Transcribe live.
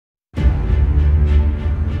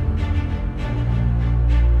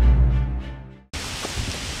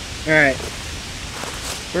Alright,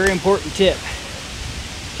 very important tip,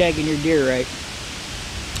 tagging your deer right.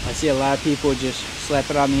 I see a lot of people just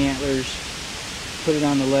slap it on the antlers, put it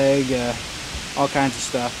on the leg, all kinds of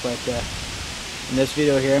stuff, but in this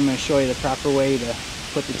video here I'm going to show you the proper way to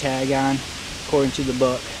put the tag on according to the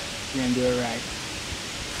book. You're going to do it right.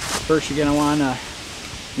 First you're going to want to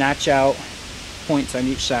notch out points on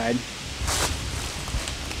each side.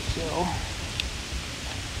 So,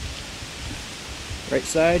 right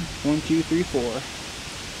side, 1, 2, 3, 4.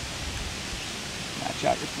 Notch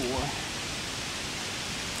out your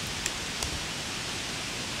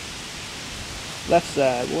 4. Left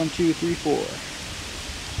side, 1, 2, 3, 4.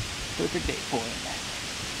 Perfect 8 point.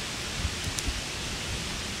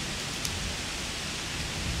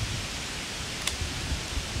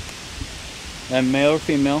 Then male or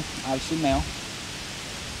female, obviously male.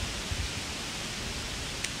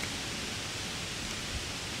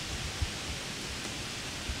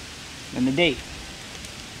 Then the date.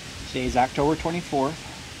 Today is October 24th,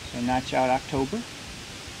 so notch out October.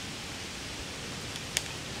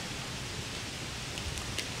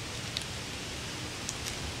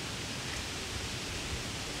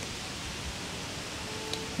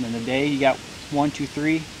 And then the day, you got 1, 2,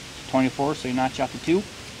 3, 24, so you notch out the 2.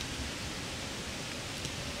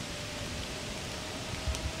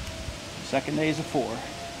 Second day is a 4,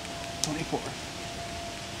 24.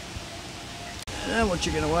 Then what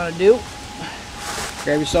you're going to want to do,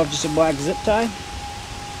 grab yourself just a black zip tie.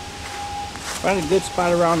 Find a good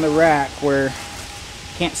spot around the rack where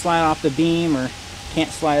you can't slide off the beam or can't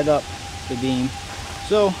slide up the beam.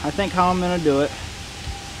 So I think how I'm going to do it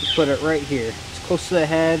is put it right here. It's close to the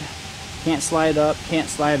head, can't slide up, can't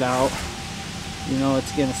slide out. You know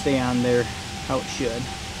it's going to stay on there how it should.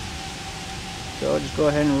 So just go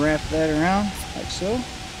ahead and wrap that around like so.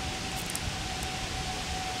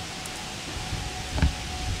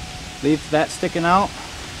 Leave that sticking out.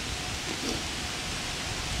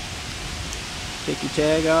 Take your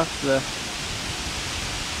tag off the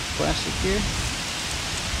plastic here.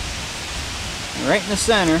 And right in the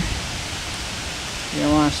center, you're going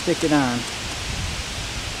to want to stick it on.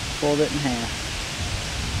 Fold it in half.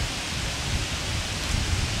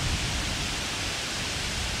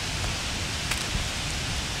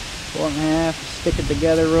 Fold it in half, stick it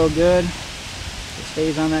together real good. It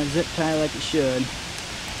stays on that zip tie like it should.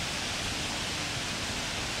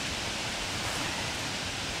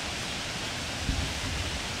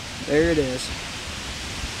 There it is.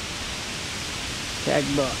 Tag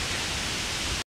buck.